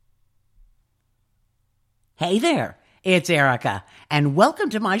Hey there, it's Erica, and welcome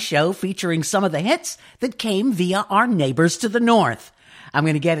to my show featuring some of the hits that came via our neighbors to the north. I'm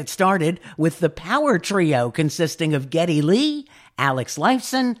going to get it started with the power trio consisting of Geddy Lee, Alex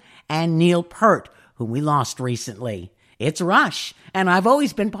Lifeson, and Neil Peart, whom we lost recently. It's Rush, and I've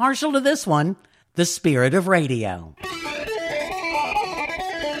always been partial to this one, The Spirit of Radio.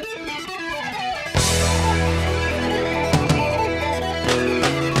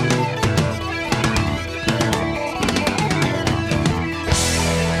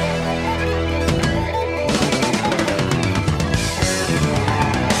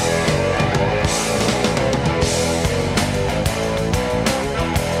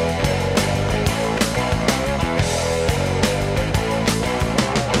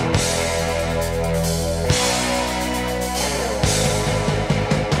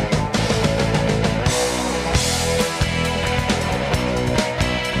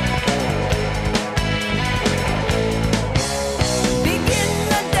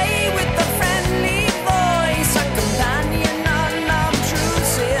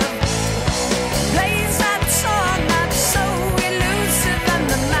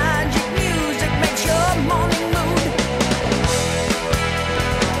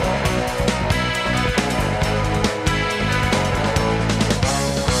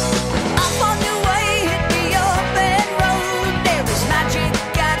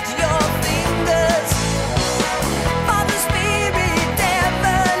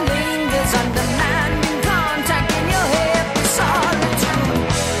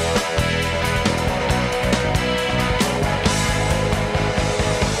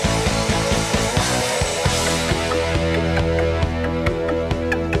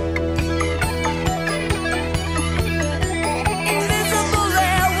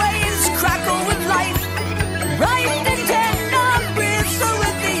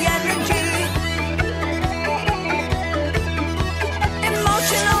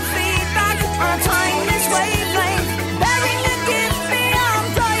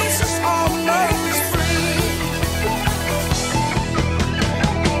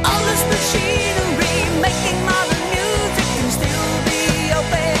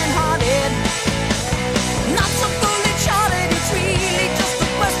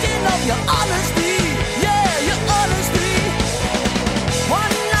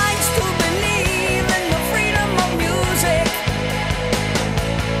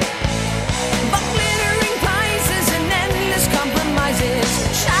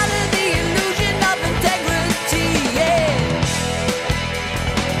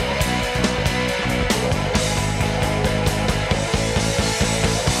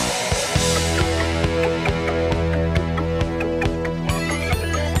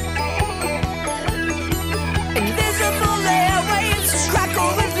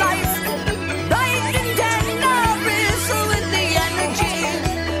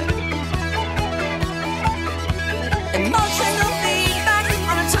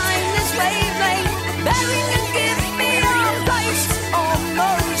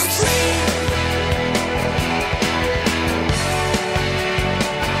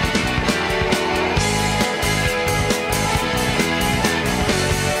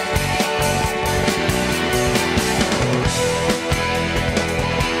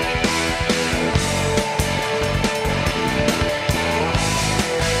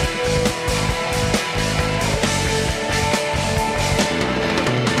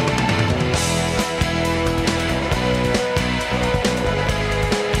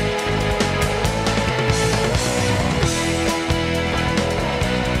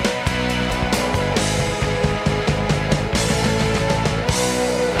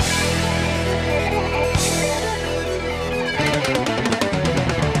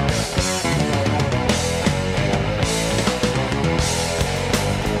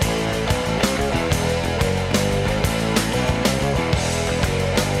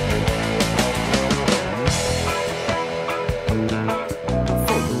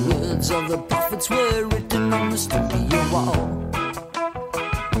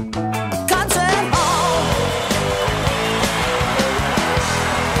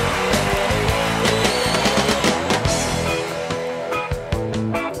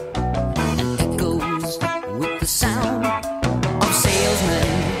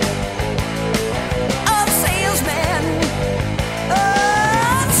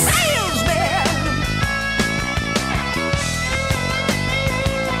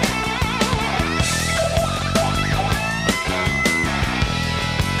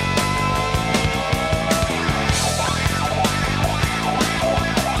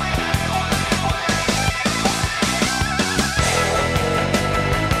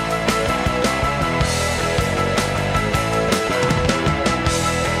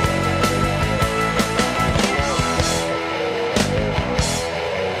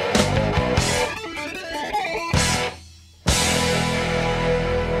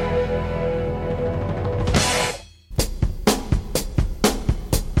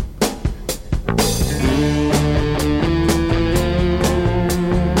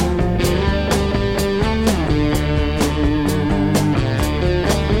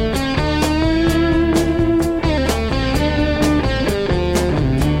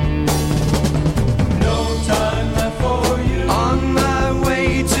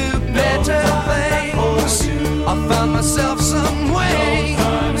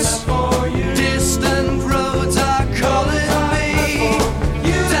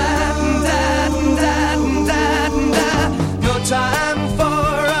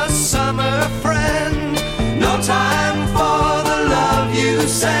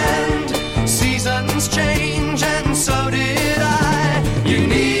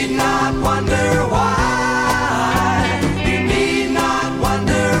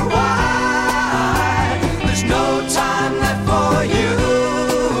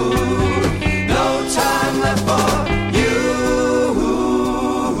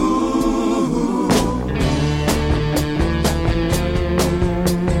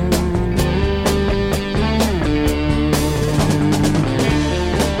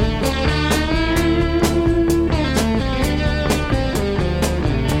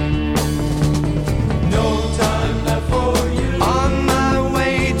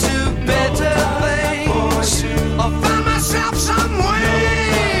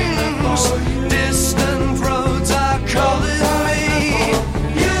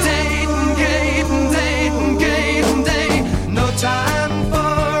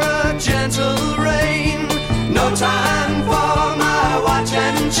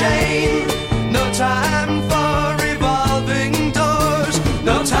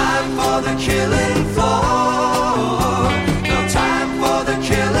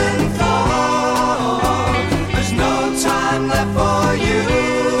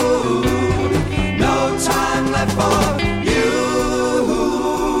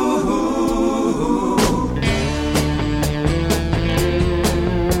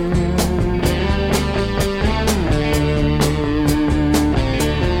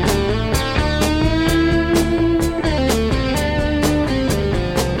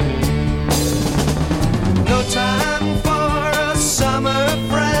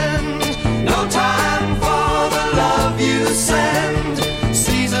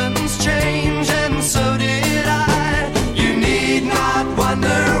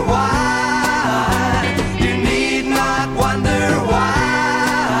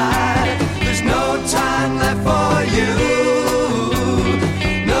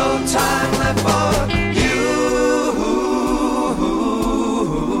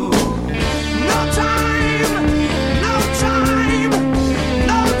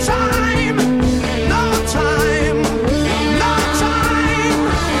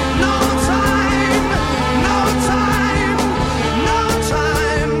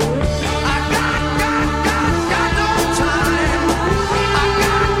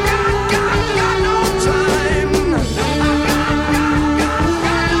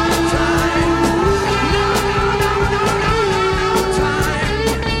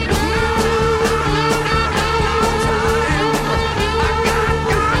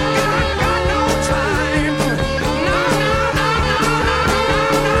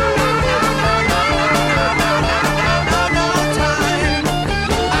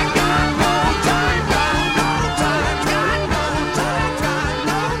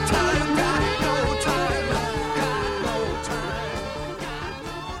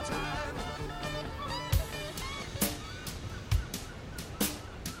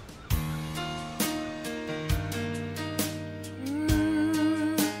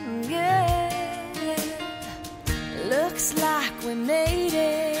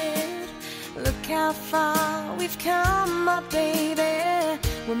 how far we've come, my baby.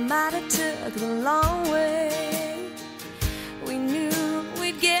 We might have took the long way. We knew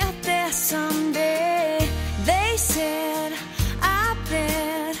we'd get there someday. They said, I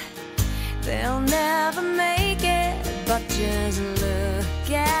bet they'll never make it, but just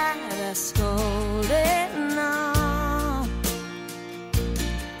look at us holding on.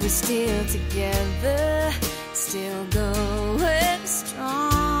 We're still together, still going strong.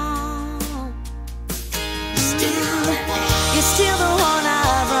 You're still the one I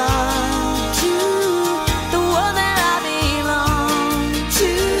run to, the one that I belong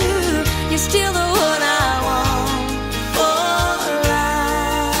to. You're still the one I want for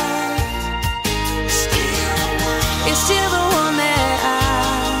life. You're still the one that I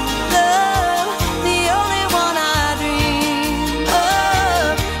love, the only one I dream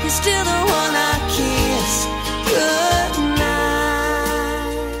of. You're still the one I kiss goodnight.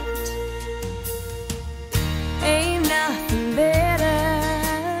 Ain't nothing better.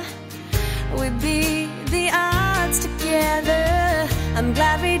 We beat the odds together. I'm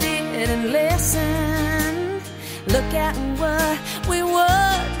glad we didn't listen. Look at what we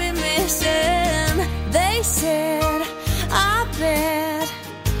would be missing. They said, I bet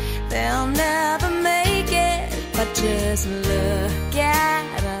they'll never make it, but just look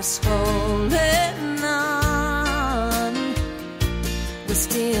at us holding on. We're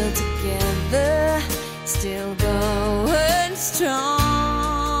still together, still going strong.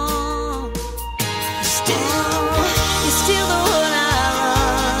 You're still the one I run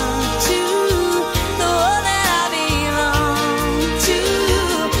to, the one that I belong to.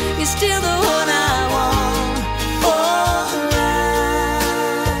 You're still the one I want for life.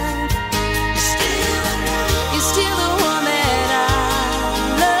 You're still the one that I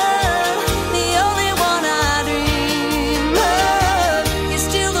love, the only one I dream of. You're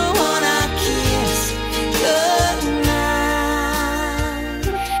still the one I kiss goodnight.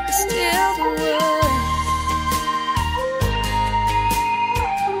 You're still the one.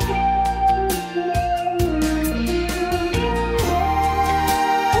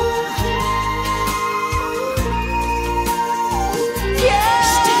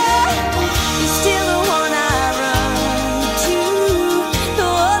 You're still the one I run to, the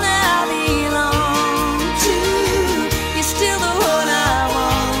one that I belong to. You're still the one I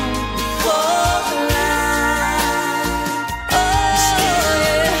want for life. Oh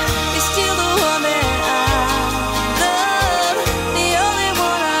yeah, you're still the one that I love, the only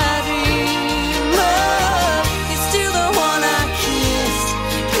one I dream of. You're still the one I kiss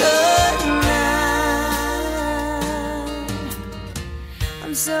goodnight.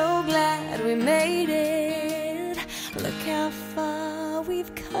 I'm so glad we made it. Look how far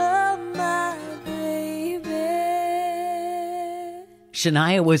we've come, my baby.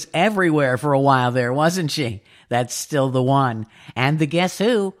 Shania was everywhere for a while there, wasn't she? That's still the one. And the Guess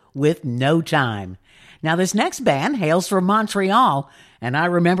Who with No Time. Now, this next band hails from Montreal, and I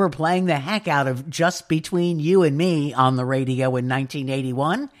remember playing the heck out of Just Between You and Me on the radio in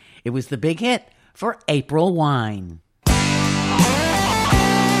 1981. It was the big hit for April Wine.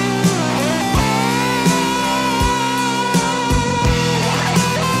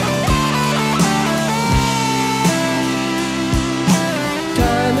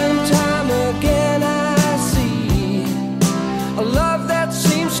 Time and time again I see a love that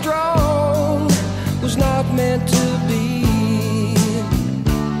seems strong was not meant to be.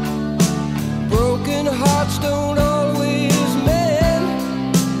 Broken hearts don't always mend,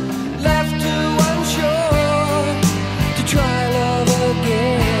 left too unsure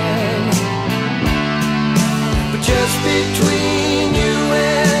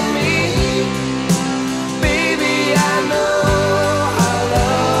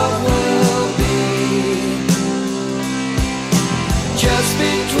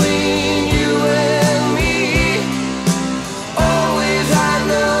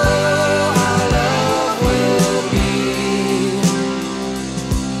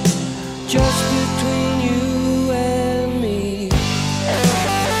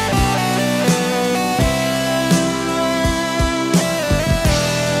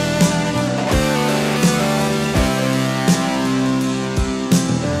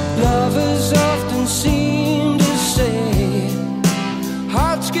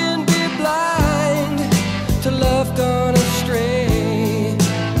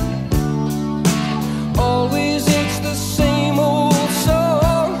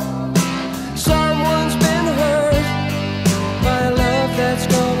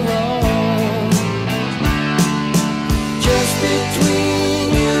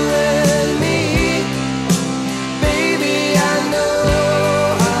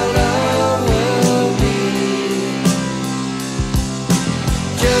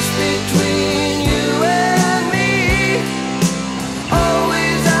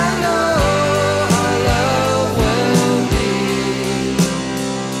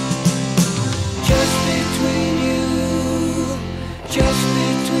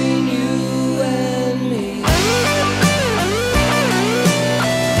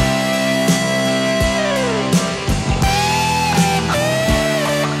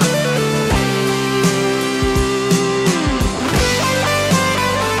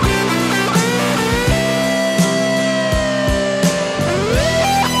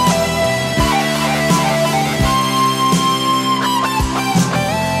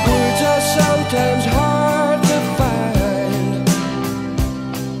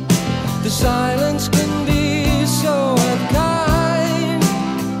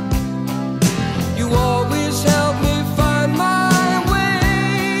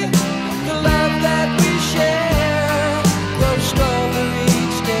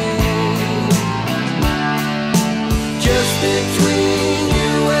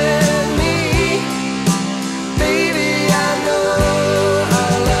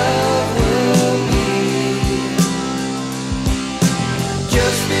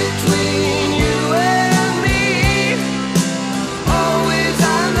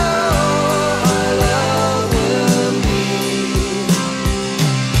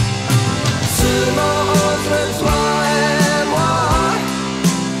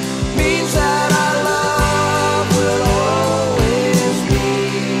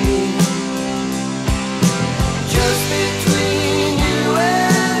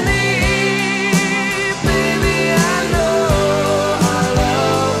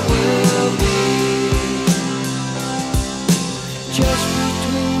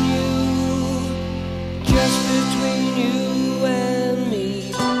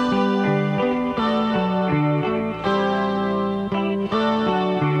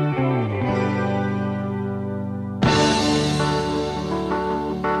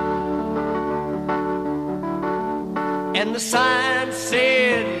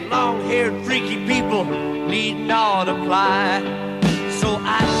long-haired freaky people need not apply. So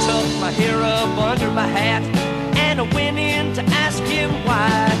I tucked my hair up under my hat and I went in to ask him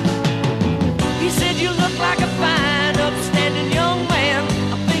why. He said, you look like a fine, upstanding young man.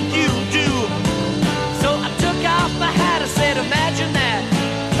 I think you do. So I took off my hat. I said, imagine that,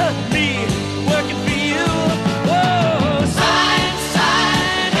 me working for you. Whoa, sign,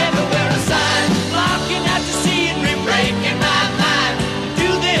 sign, everywhere a sign, blocking out to see and re-breaking my mind. Do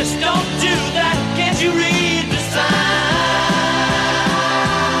this, don't do that. Can't you read the sign?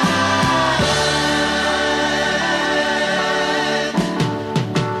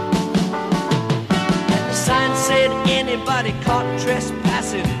 Anybody caught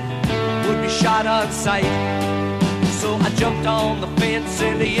trespassing would be shot on sight. So I jumped on the fence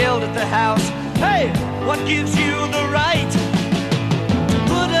and I yelled at the house, hey, what gives you the right to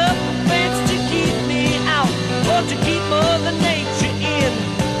put up a fence to keep me out or to keep Mother Nature in?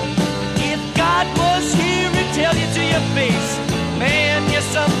 If God was here, he'd tell you to your face, man, you're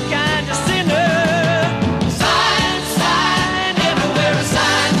some kind of sinner. Sign, sign, everywhere a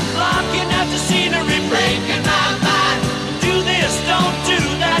sign, blocking out the scenery, breaking my mind. Don't do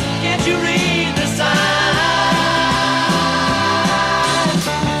that, can't you read the signs?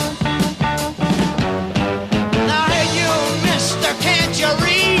 Now hey you mister, can't you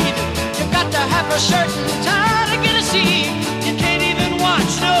read? You got to have a certain time to get a seat. You can't even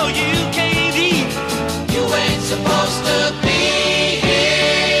watch, no you can't eat. You ain't supposed to be here.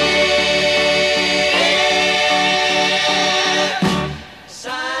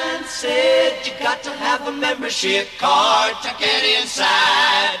 Sign said you got to have a membership card to get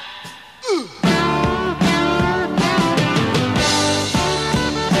inside.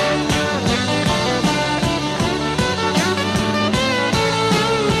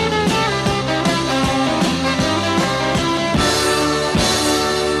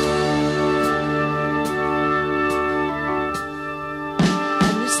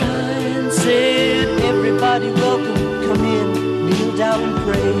 And the sign said, everybody welcome, come in, kneel down and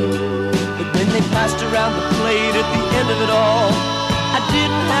pray. When they passed around the plate at the end of it all, I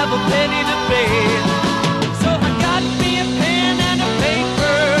didn't have a penny to pay. So I got me a pen and a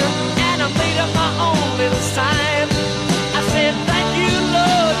paper, and I made up my own little sign. I said, thank you,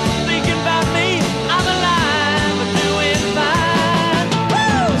 Lord, for thinking about me. I'm alive and doing fine.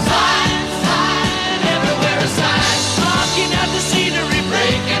 Woo! Sign, sign, everywhere a sign, blocking out the scenery,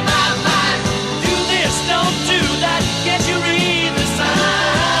 breaking my mind. Do this, don't do that, can't you read the sign?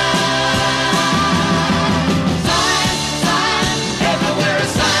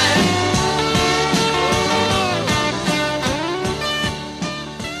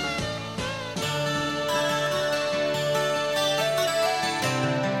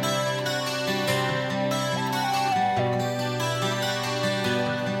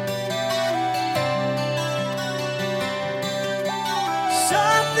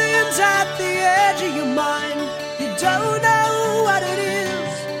 Something's at the edge of your mind. You don't know what it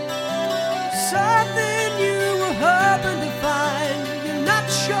is. Something you were hoping to find. You're not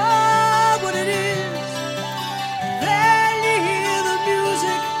sure what it is. Then you hear the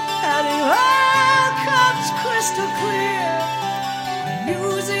music and it all comes crystal clear.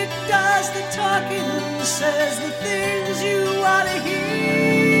 Music does the talking, says the things you want to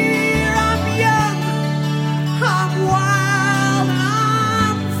hear. I'm young, I'm wild,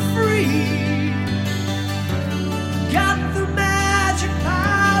 I'm free. Got the magic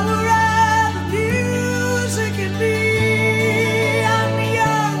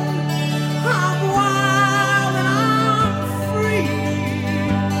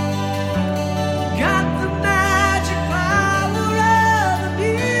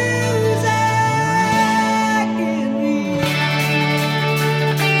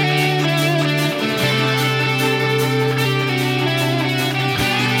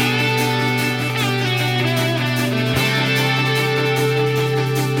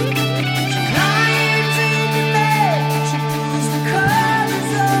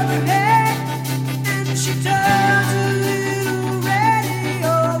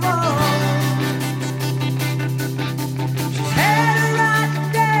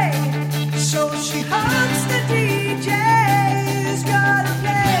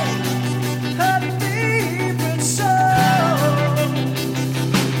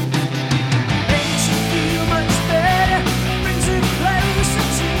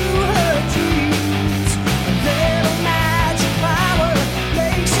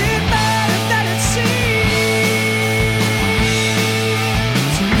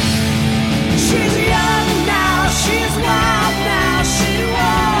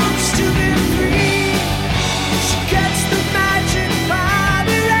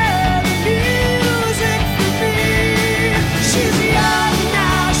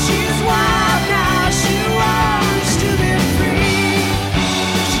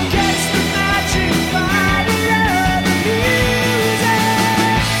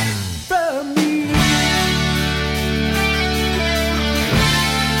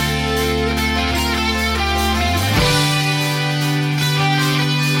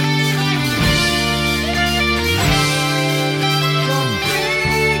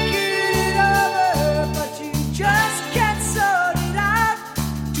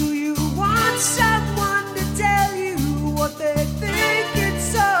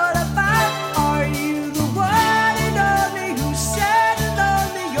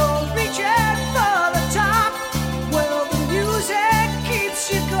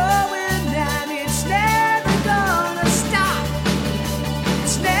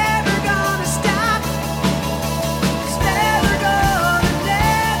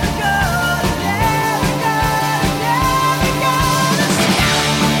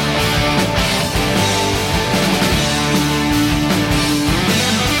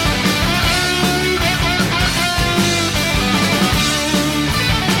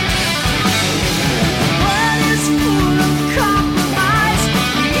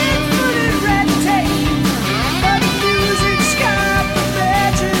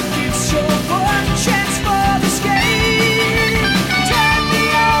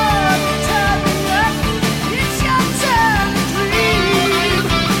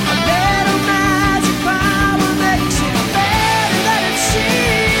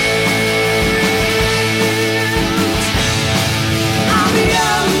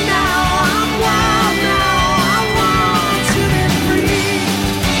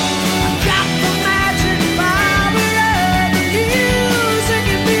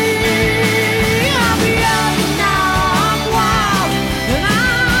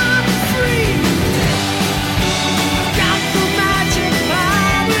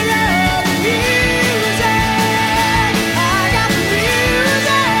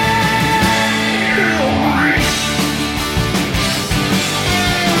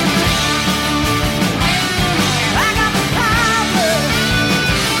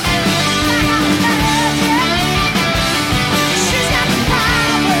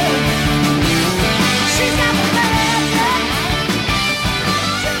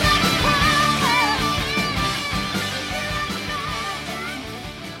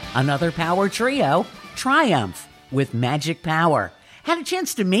Another power trio, Triumph, with Magic Power. Had a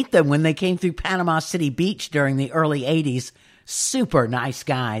chance to meet them when they came through Panama City Beach during the early 80s. Super nice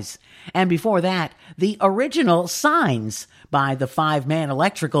guys. And before that, the original Signs by the five-man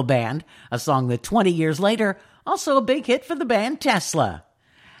electrical band, a song that 20 years later, also a big hit for the band Tesla.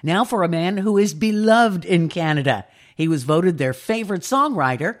 Now for a man who is beloved in Canada. He was voted their favorite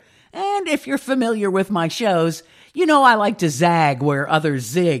songwriter, and if you're familiar with my shows, you know I like to zag where others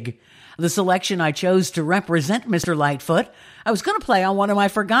zig. The selection I chose to represent Mr. Lightfoot, I was going to play on one of my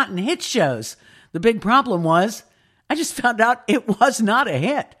forgotten hit shows. The big problem was, I just found out it was not a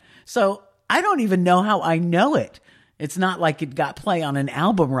hit. So I don't even know how I know it. It's not like it got play on an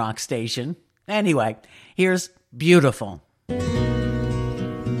album rock station. Anyway, here's Beautiful.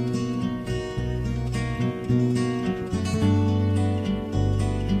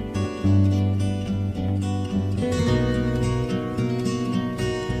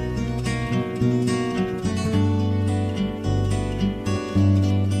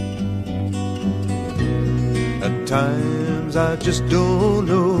 At times I just don't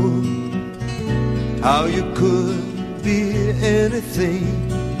know how you could be anything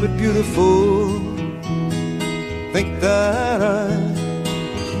but beautiful. Think that I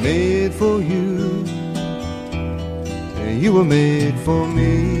was made for you, and you were made for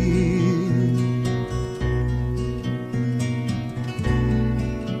me.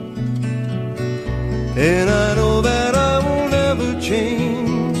 And I know that I will never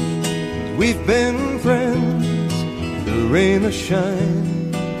change. We've been friends, through rain or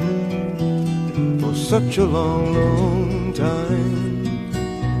shine, for such a long, long time.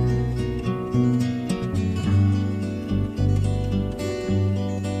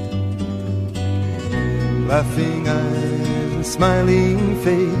 Laughing eyes and smiling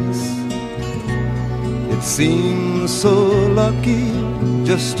face, it seems so lucky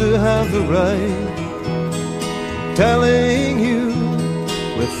just to have the right, telling you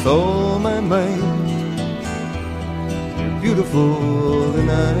with all my might, you're beautiful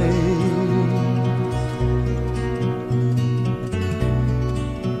tonight.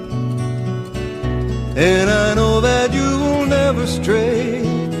 And I know that you will never stray,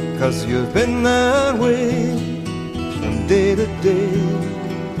 'cause you've been that way from day to day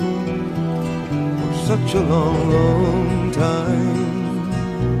for such a long, long time.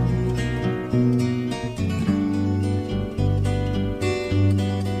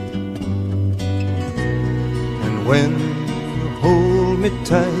 And when you hold me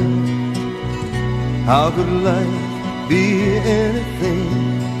tight, how could life be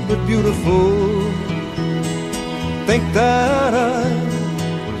anything but beautiful? Think that I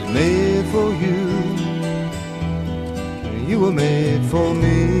made for you, you were made for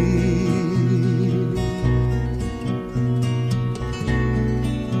me.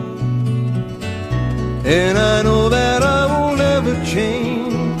 And I know that I will never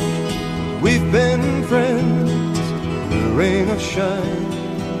change. We've been friends, the rain or shine,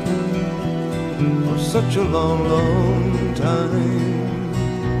 for such a long, long time.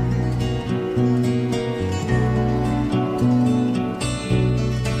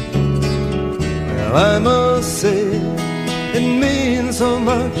 I must say it means so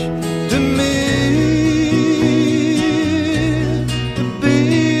much to me to be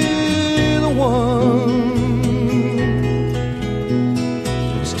the one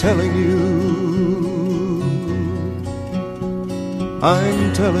who's telling you,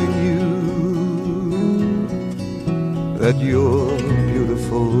 I'm telling you that you're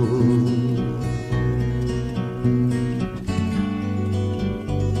beautiful.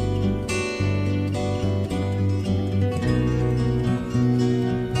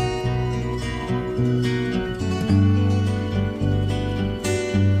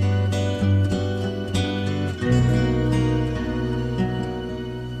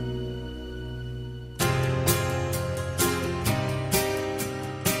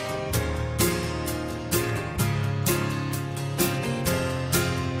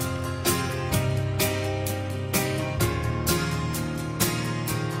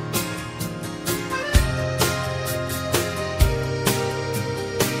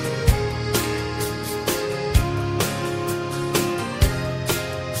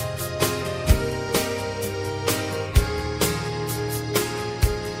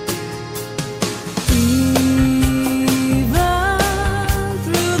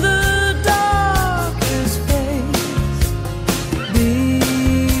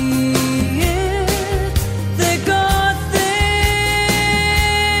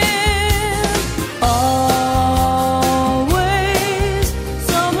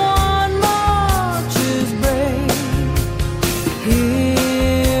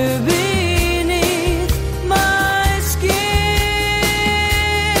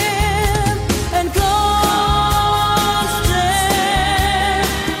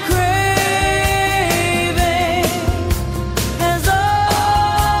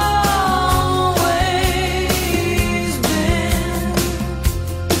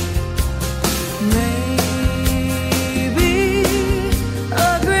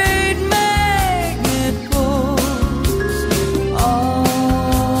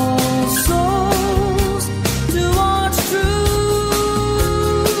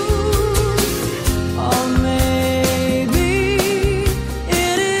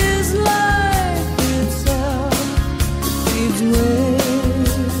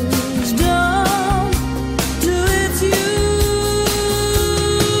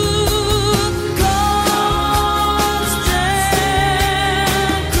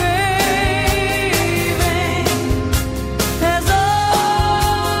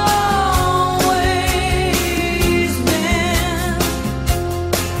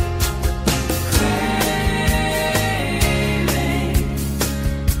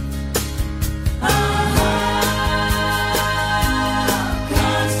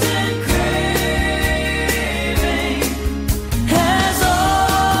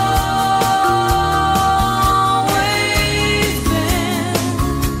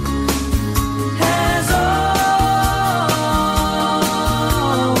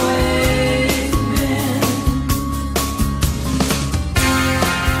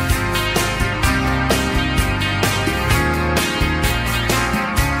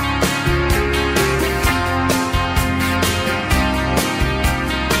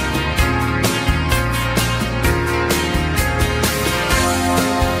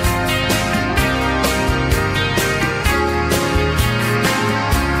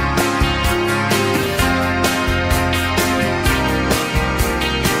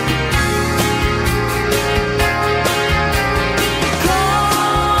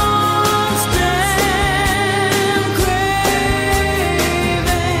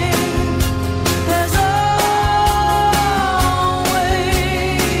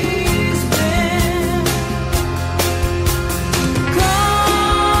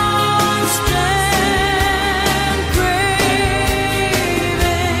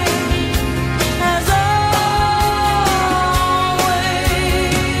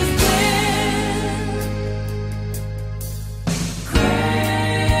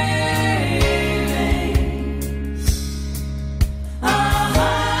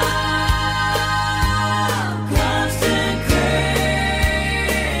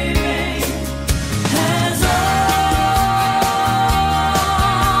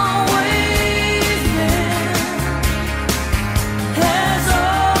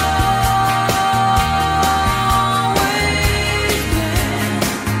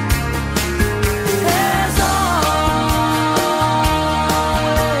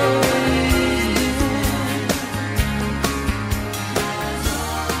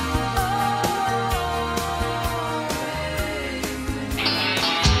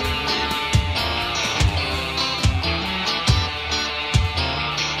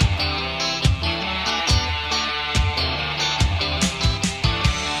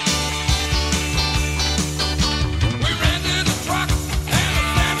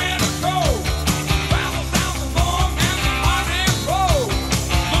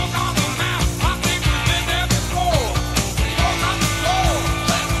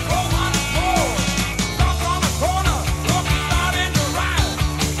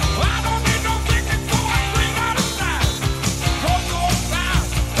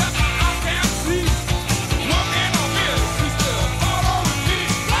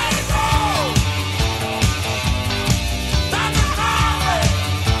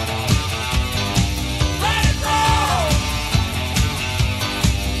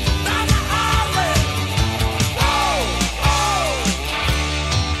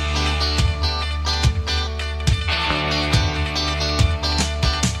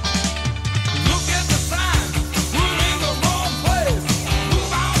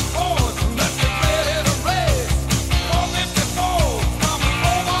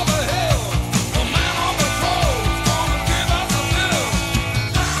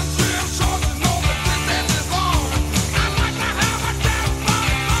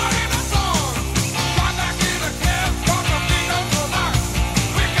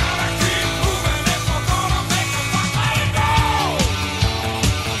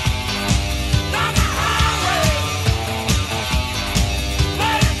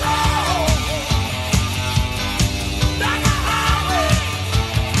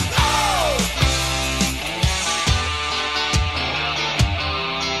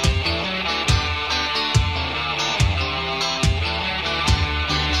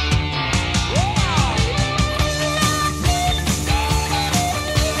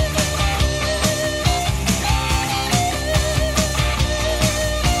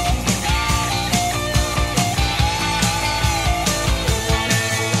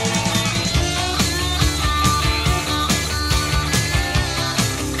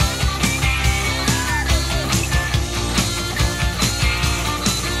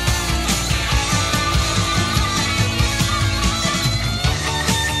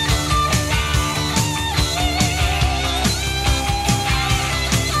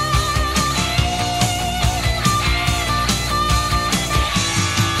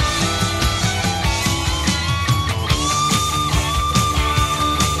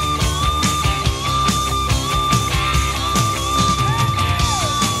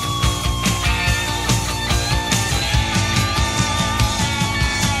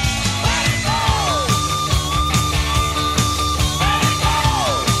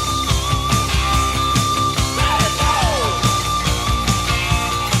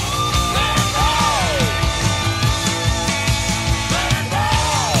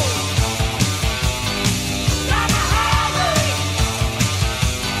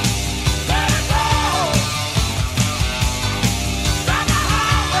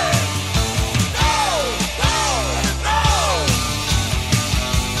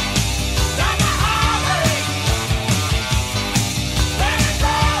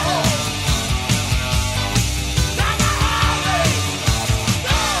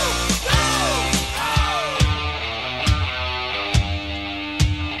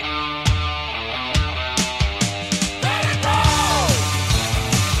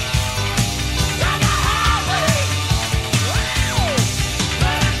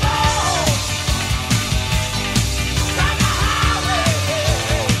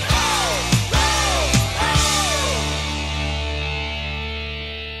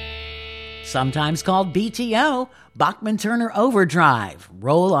 sometimes called BTO, Bachman-Turner Overdrive,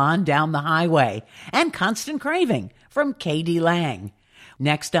 Roll On Down the Highway, and Constant Craving from K.D. Lang.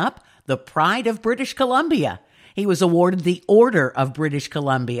 Next up, the Pride of British Columbia. He was awarded the Order of British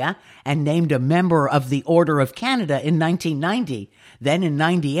Columbia and named a member of the Order of Canada in 1990. Then in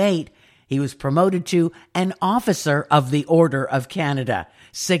 98, he was promoted to an Officer of the Order of Canada,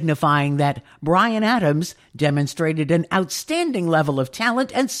 signifying that Bryan Adams demonstrated an outstanding level of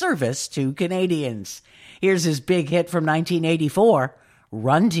talent and service to Canadians. Here's his big hit from 1984,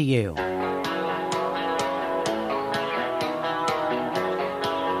 Run to You.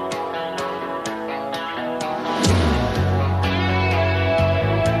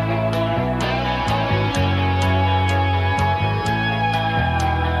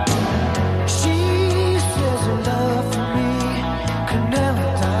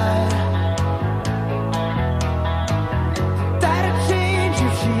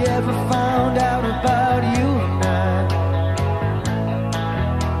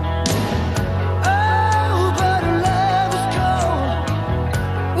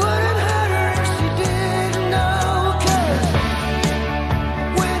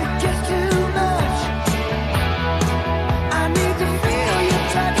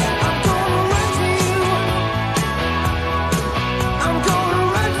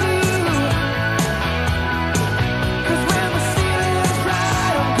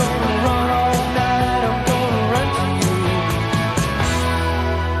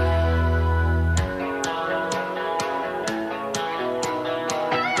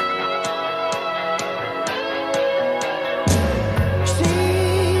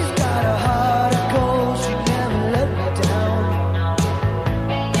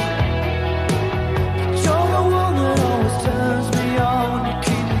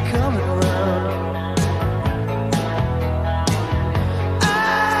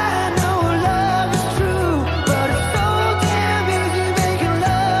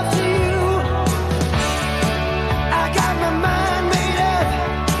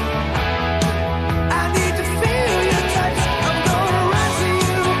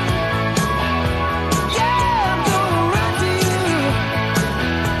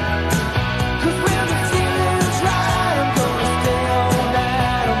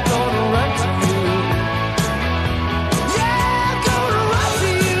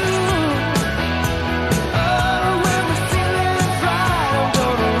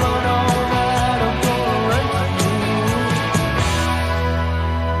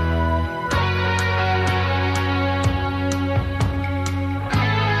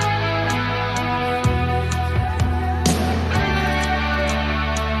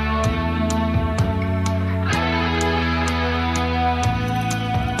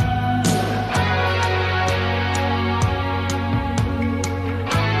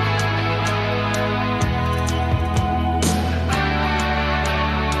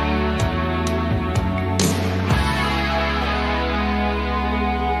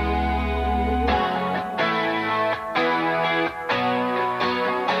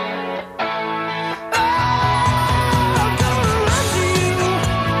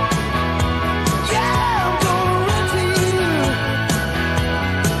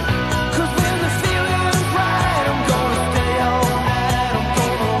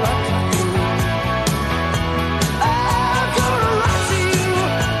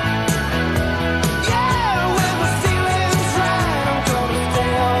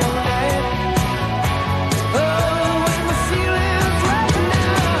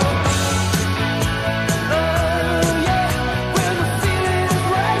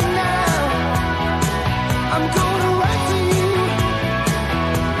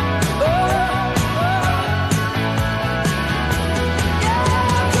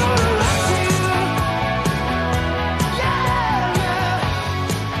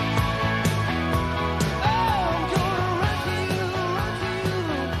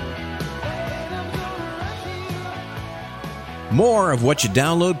 More of What You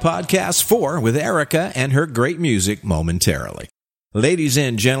Download podcasts for with Erica and her great music momentarily. Ladies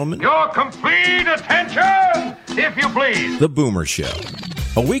and gentlemen, your complete attention, if you please. The Boomer Show.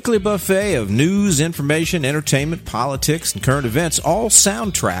 A weekly buffet of news, information, entertainment, politics, and current events, all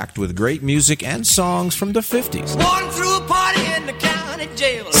soundtracked with great music and songs from the 50s. Born through a party in the county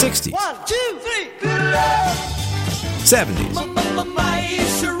jail. 60s. 1, 2, 3. Good love. 70s. My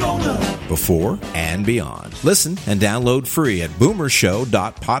Sharona. Before and beyond. Listen and download free at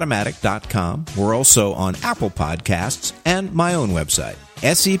boomershow.podomatic.com. We're also on Apple Podcasts and my own website,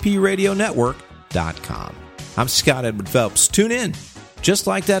 sepradionetwork.com. I'm Scott Edward Phelps. Tune in. Just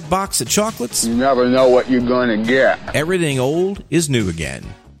like that box of chocolates, you never know what you're going to get. everything old is new again.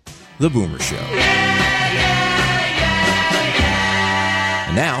 The Boomer Show.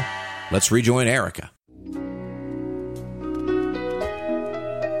 And now, let's rejoin Erica.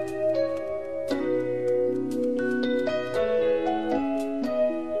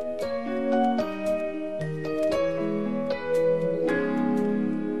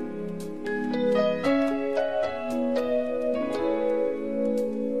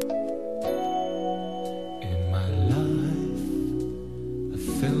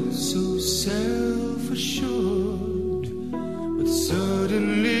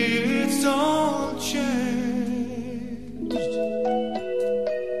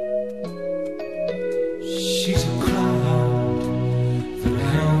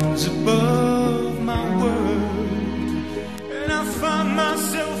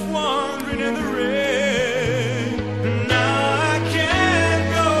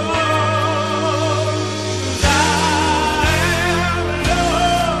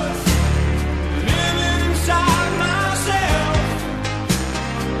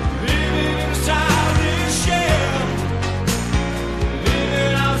 Living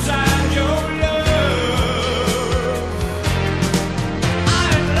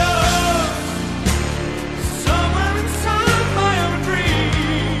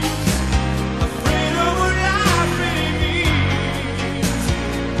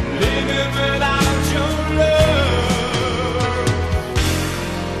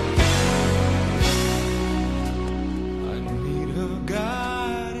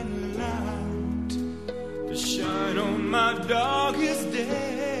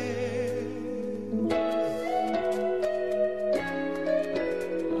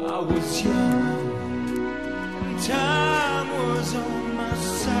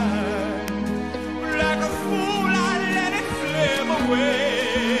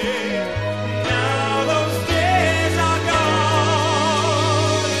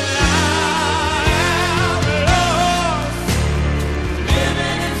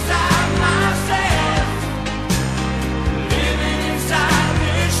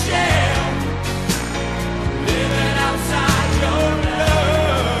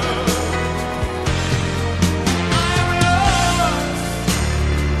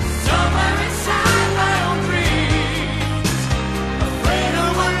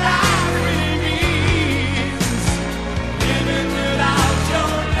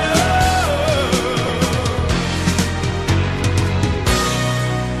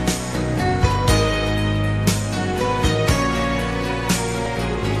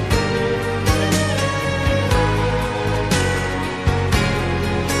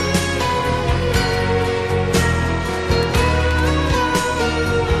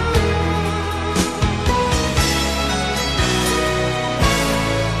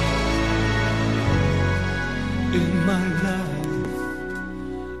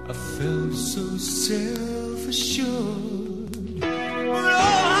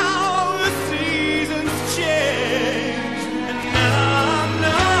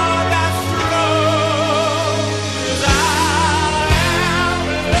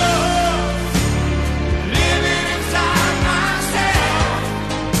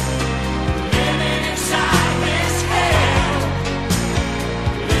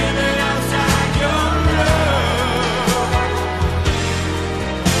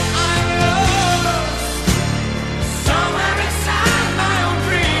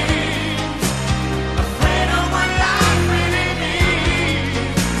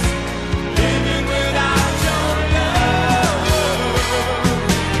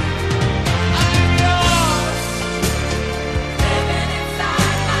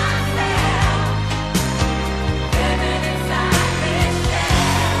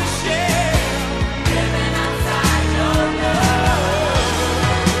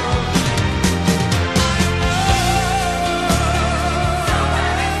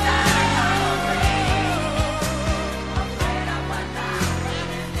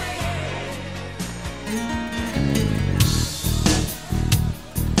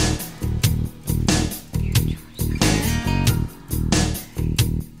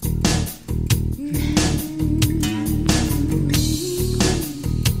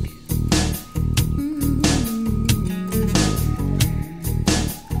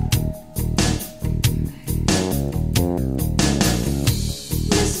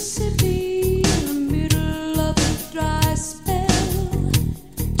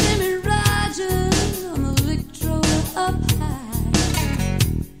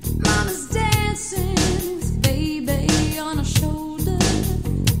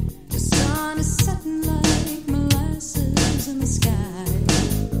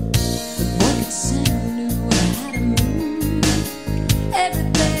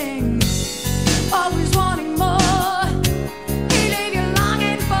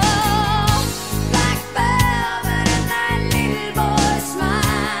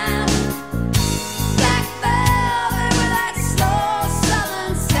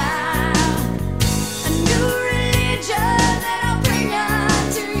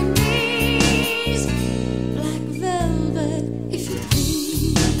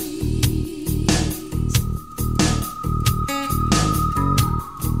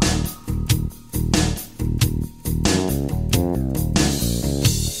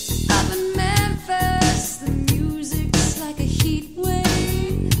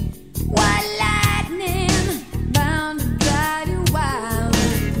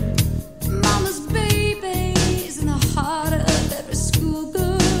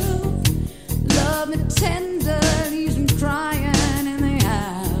and the tender leaves them crying in the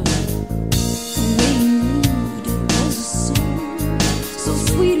eye. The way you moved, it was a song, so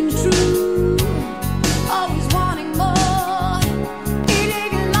sweet and true. Always wanting more,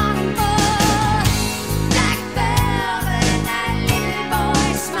 eating and longing more. Black velvet and that little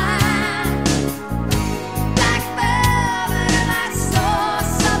boy smile. Black velvet and that soft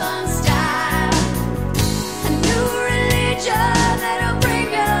southern style. A new religion that'll bring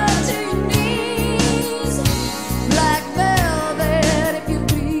you to your knees. Black velvet, if you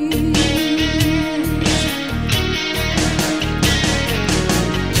please.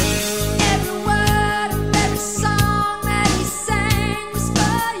 Every word of every song that he sang was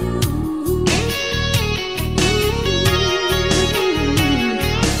for you.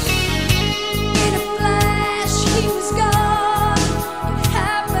 In a flash, he was gone. It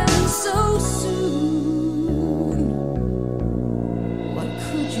happened so soon. What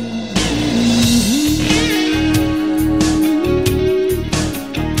could you do?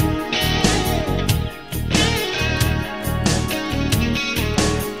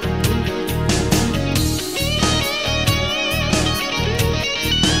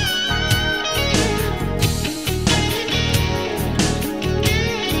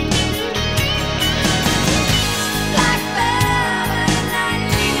 Black velvet and that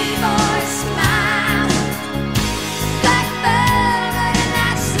little boy smile. Black velvet and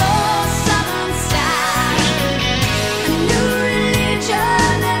that slow southern style. A new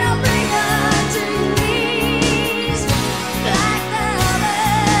religion that'll bring her to your knees. Black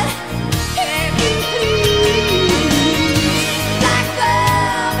velvet, if you please. Black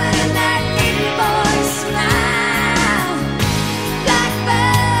velvet and that little boy smile. Black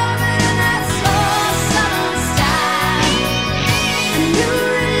velvet and that slow southern style. A new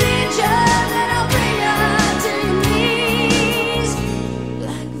religion that'll bring her to your knees.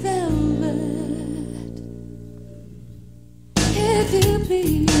 Black velvet, if you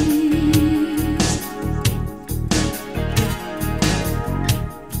please.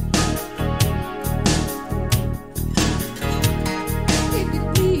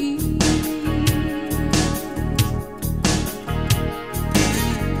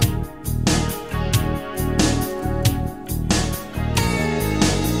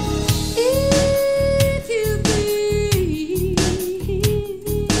 If you please. If you please.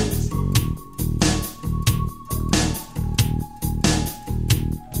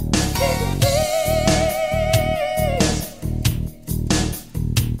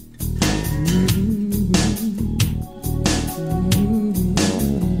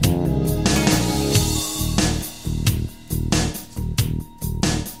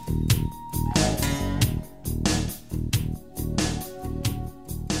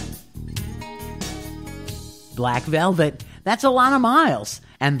 Black Velvet, that's Alana Miles,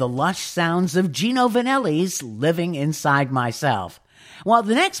 and the lush sounds of Gino Vanelli's Living Inside Myself. Well,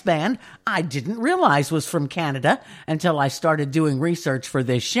 the next band I didn't realize was from Canada until I started doing research for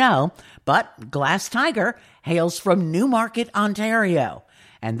this show, but Glass Tiger hails from Newmarket, Ontario,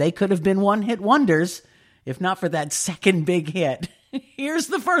 and they could have been one-hit wonders if not for that second big hit. Here's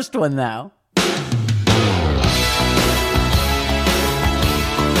the first one, though.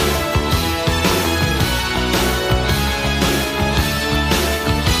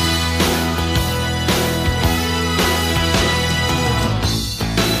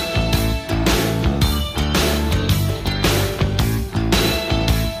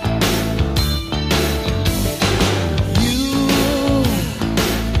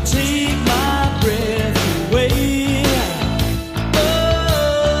 Take my breath away. Oh,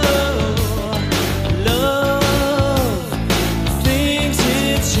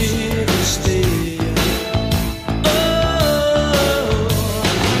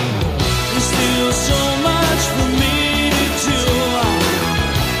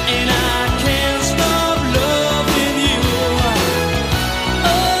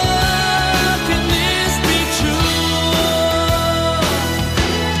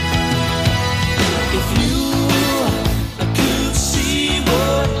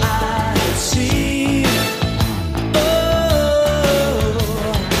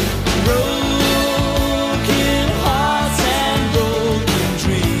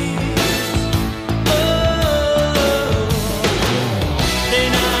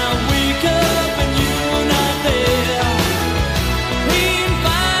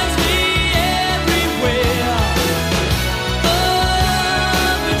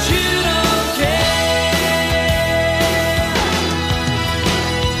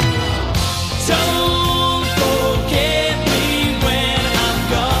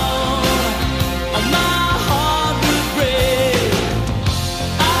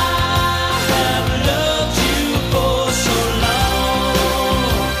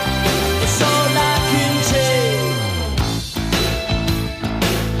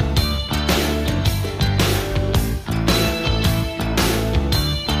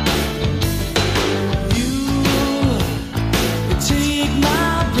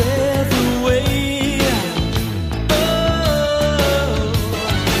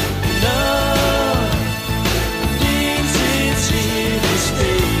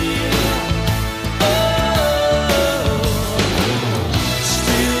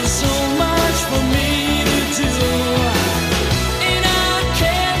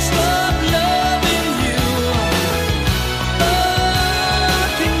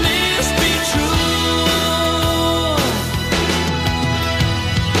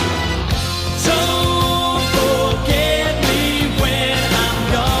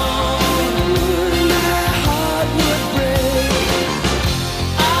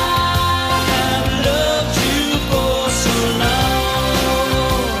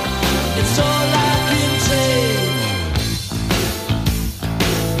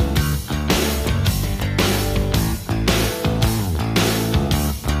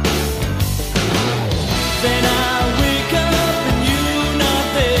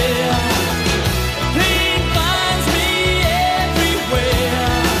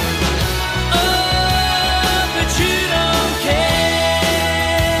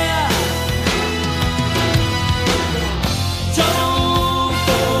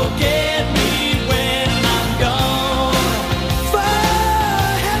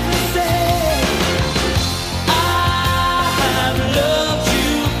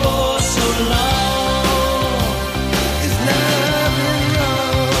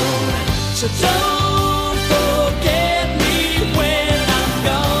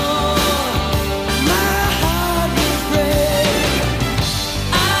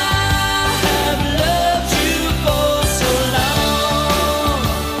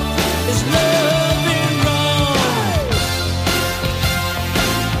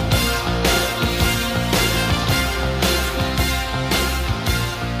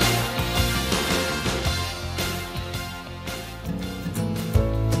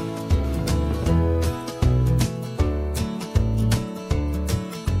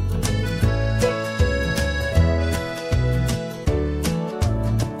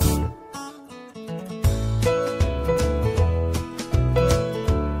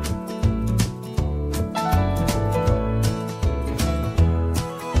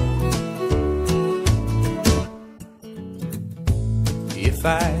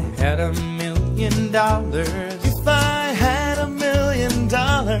 I had $1 million, If I had $1 million,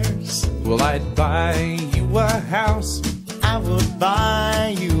 well, I'd buy you a house. I would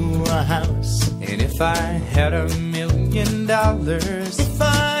buy you a house. And if I had $1 million, If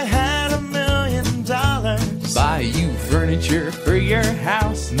I had $1 million, buy you furniture for your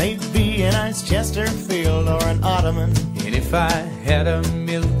house. maybe a nice Chesterfield or an ottoman. And if I had $1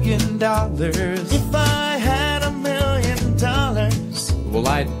 million, If I had $1 million, well,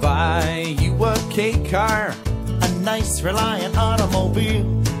 I'd buy you a K car. a nice Reliant automobile.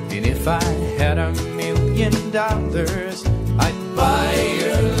 And if I had $1 million, I'd buy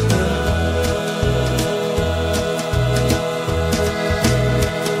your love.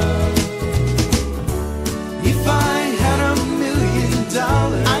 If I had $1 million,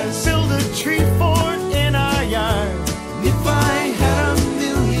 I'd build a tree fort in our yard. if I had $1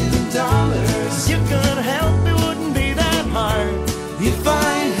 million, You could help, it wouldn't be that hard. if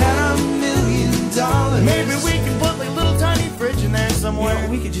I had $1 million, Maybe we could put like a little tiny fridge in there you somewhere.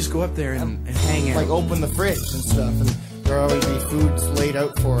 know, we could just go up there and hang out. Like open the fridge and stuff, and there'll always be foods laid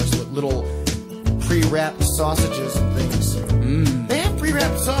out for us with little pre-wrapped sausages and things. They have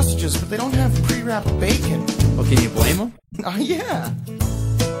pre-wrapped sausages, but they don't have pre-wrapped bacon. Well, can you blame them? Oh yeah.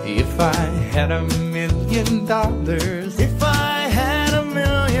 If I had $1 million, If I had $1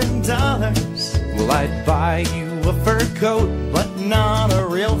 million, well, I'd buy you a fur coat. but not a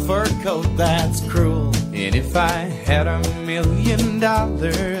real fur coat, that's cruel. And if I had $1 million,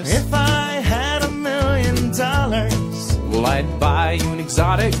 If I had $1 million, well, I'd buy you an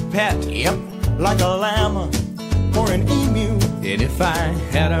exotic pet. yep, like a llama or an emu. And if I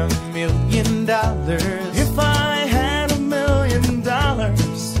had $1 million, If I had $1 million,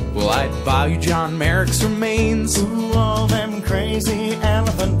 well, I'd buy you John Merrick's remains. ooh, all them crazy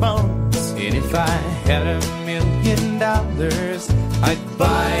elephant bones. And if I had $1 million, I'd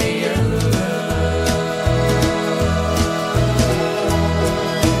buy your love.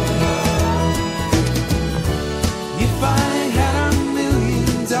 If I had $1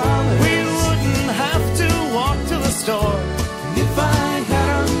 million, We wouldn't have to walk to the store. if I had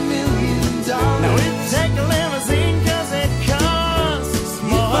 $1 million, Now we'd take a limousine 'cause it costs if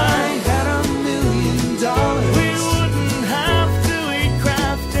more. I had $1 million, We wouldn't have to eat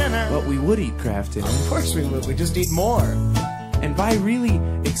Kraft dinner. but we would eat Kraft dinner Of course we would. We just eat more. and buy really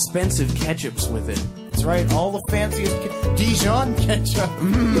expensive ketchups with it. That's right. All the fanciest Dijon ketchup.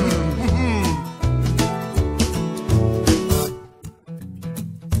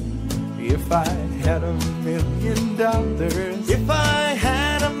 If I had $1 million, If I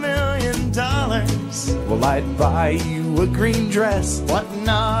had $1 million, well, I'd buy you a green dress. but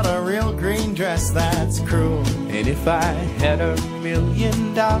not a real green dress, that's cruel. And if I had $1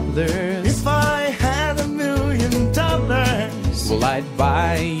 million, If I had $1 million, well, I'd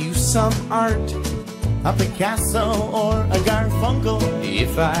buy you some art. a Picasso or a Garfunkel.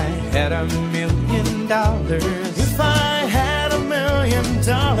 If I had $1 million, If I had $1 million,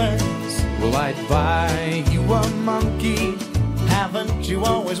 well, I'd buy you a monkey. haven't you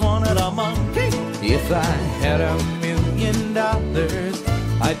always wanted a monkey? If I had $1 million,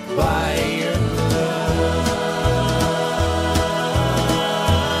 I'd buy your love.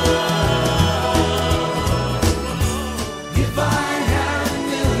 If I had $1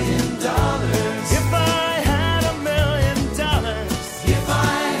 million, If I had $1 million, if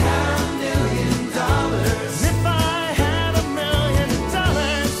I had $1 million, if I had $1 million,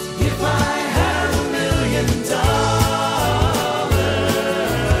 if I had $1 million,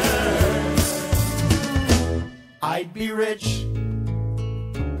 I'd be rich.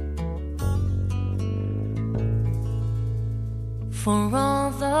 For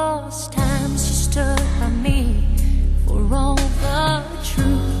all those times you stood by me, for all the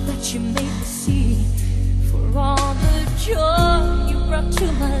truth that you made me see, for all the joy you brought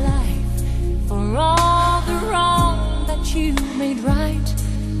to my life, for all the wrong that you made right,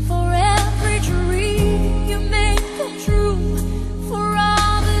 for every dream you made come true, for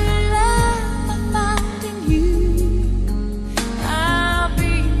all the love I found in you, I'll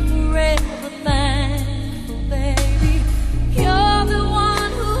be forever thankful, baby. You're the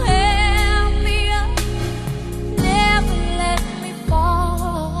one who held me up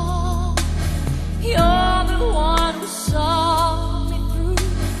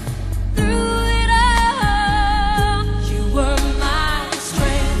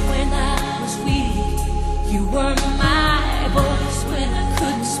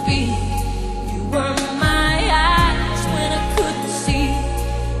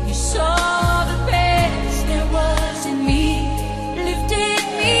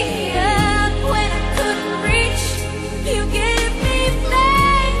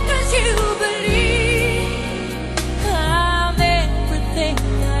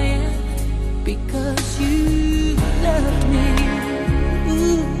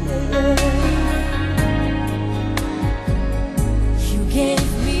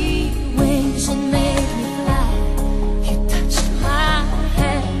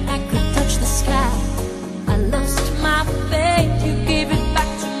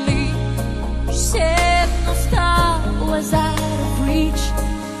reach.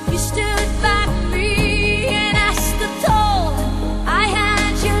 You stood by me and I stood tall. I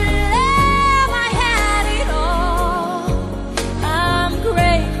had your love, I had it all. I'm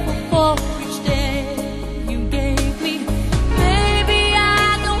grateful for each day you gave me. Maybe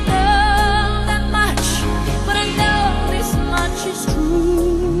I don't know that much, but I know this much is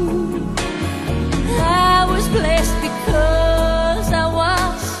true. I was blessed because I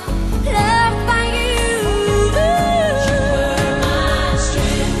was loved by you. You were my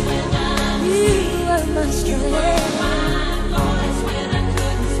strength when I was weak. You were my voice when I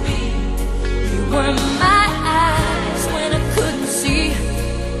couldn't speak. You were my eyes when I couldn't see.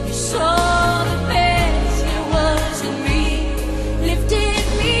 You saw the best there was in me. Lifted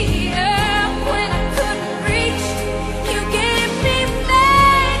me up when I couldn't reach. You gave me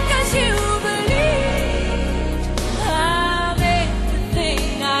faith 'cause you believed. I'm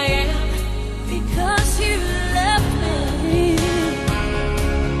everything I am because you loved me.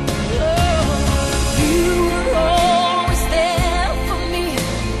 You were always there for me,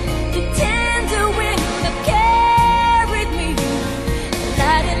 the tender wind that carried me,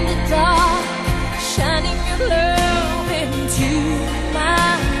 light in the dark, shining your love into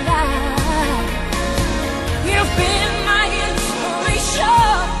my life. You've been my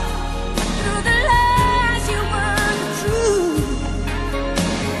inspiration through the lies you weren't true.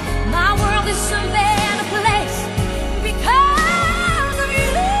 My world is a better place because of you.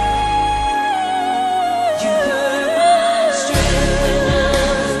 You were my strength when I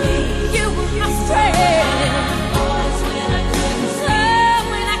was weak. You were my friend. Voice when I couldn't see.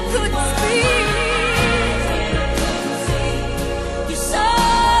 When I couldn't speak. When I couldn't see. You saw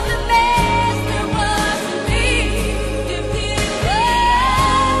the best there was in me. You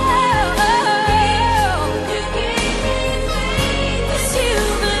gave me faith 'cause you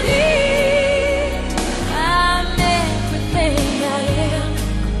believed. I'm everything I am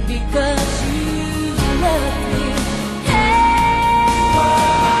because you love me.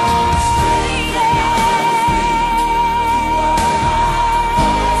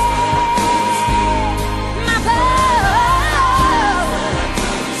 My love,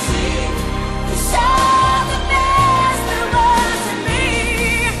 you saw the best there was in me.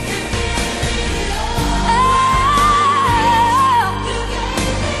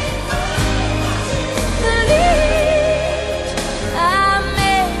 Believed I'm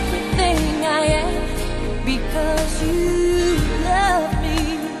everything I am because you love me.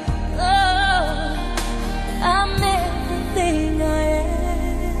 Oh, I'm everything I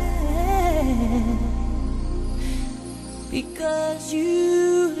am because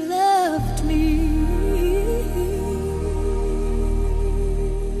you loved me.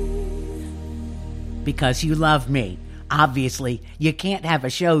 Because you love me. Obviously, you can't have a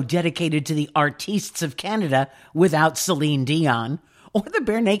show dedicated to the artistes of Canada without Celine Dion, or the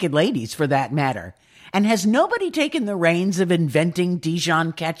Bare Naked Ladies for that matter. And has nobody taken the reins of inventing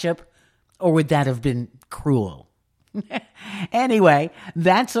Dijon ketchup? Or would that have been cruel? Anyway,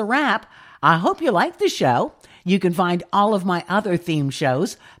 that's a wrap. I hope you like the show. You can find all of my other theme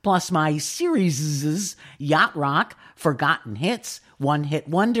shows, plus my series, Yacht Rock, Forgotten Hits, One Hit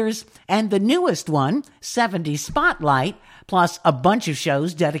Wonders, and the newest one, 70 Spotlight, plus a bunch of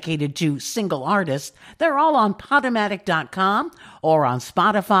shows dedicated to single artists. They're all on Podomatic.com or on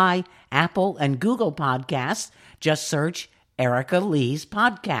Spotify, Apple, and Google Podcasts. Just search Erica Lee's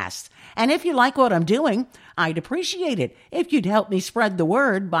Podcast. And if you like what I'm doing, I'd appreciate it if you'd help me spread the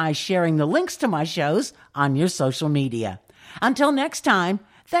word by sharing the links to my shows on your social media. Until next time,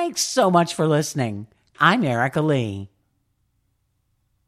 thanks so much for listening. I'm Erica Lee.